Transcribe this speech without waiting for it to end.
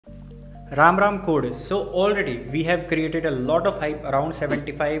Ram Ram code. So already we have created a lot of hype around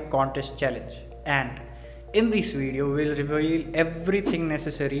 75 contest challenge, and in this video we'll reveal everything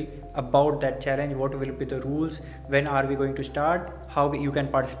necessary about that challenge. What will be the rules, when are we going to start, how you can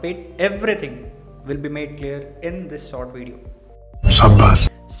participate, everything will be made clear in this short video.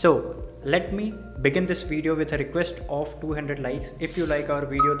 So let me begin this video with a request of 200 likes. If you like our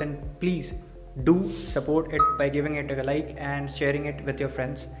video, then please do support it by giving it a like and sharing it with your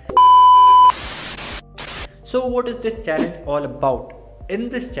friends. So what is this challenge all about? In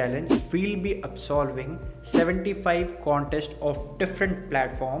this challenge, we'll be absolving 75 contests of different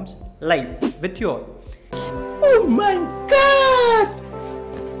platforms live with you all. Oh my god!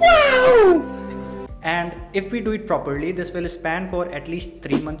 Wow! And if we do it properly, this will span for at least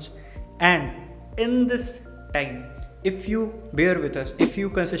 3 months. And in this time, if you bear with us, if you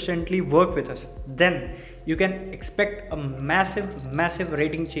consistently work with us, then you can expect a massive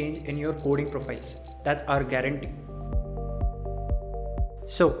rating change in your coding profiles. That's our guarantee.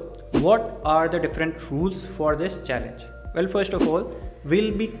 So what are the different rules for this challenge? Well, first of all,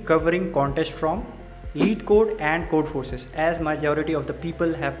 we'll be covering contests from lead code and code forces, as majority of the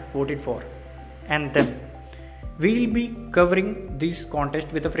people have voted for. And then we'll be covering these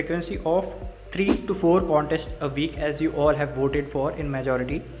contests with a frequency of 3 to 4 contests a week, as you all have voted for in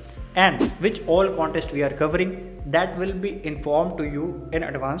majority. And which all contests we are covering, that will be informed to you in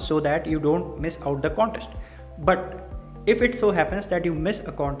advance so that you don't miss out the contest. But if it so happens that you miss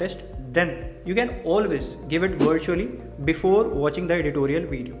a contest, then you can always give it virtually before watching the editorial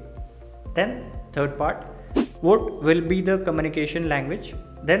video. Then third part, what will be the communication language?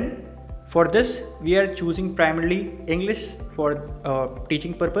 Then for this we are choosing primarily English for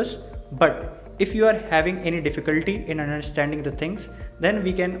teaching purpose, but if you are having any difficulty in understanding the things, then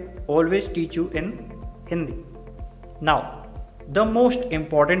we can always teach you in Hindi. Now, the most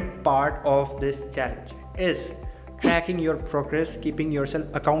important part of this challenge is tracking your progress, keeping yourself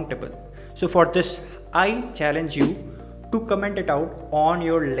accountable. So for this, I challenge you to comment it out on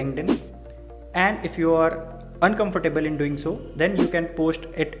your LinkedIn, and if you are uncomfortable in doing so, then you can post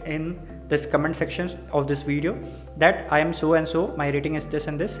it in this comment sections of this video that I am so and so, my rating is this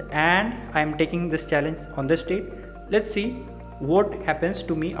and this, and I am taking this challenge on this date. Let's see what happens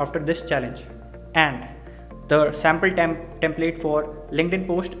to me after this challenge. And the sample template for LinkedIn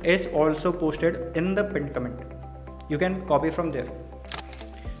post is also posted in the pinned comment. You can copy from there.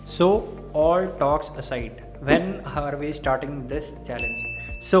 So all talks aside, when are we starting this challenge?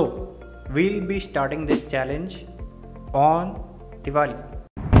 So we'll be starting this challenge on Diwali.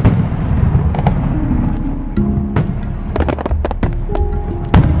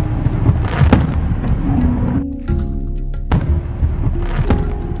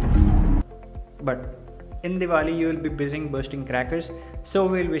 But in Diwali you will be busy bursting crackers, so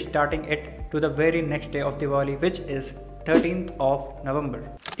we will be starting it to the very next day of Diwali, which is 13th of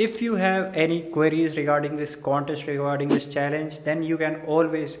November. If you have any queries regarding this contest, regarding this challenge, then you can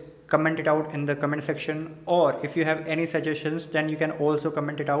always comment it out in the comment section, or if you have any suggestions, then you can also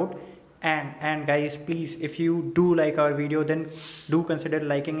comment it out. And guys, please, if you do like our video, then do consider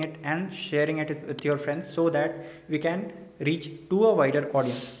liking it and sharing it with your friends so that we can reach to a wider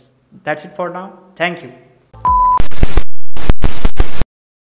audience. That's it for now. Thank you.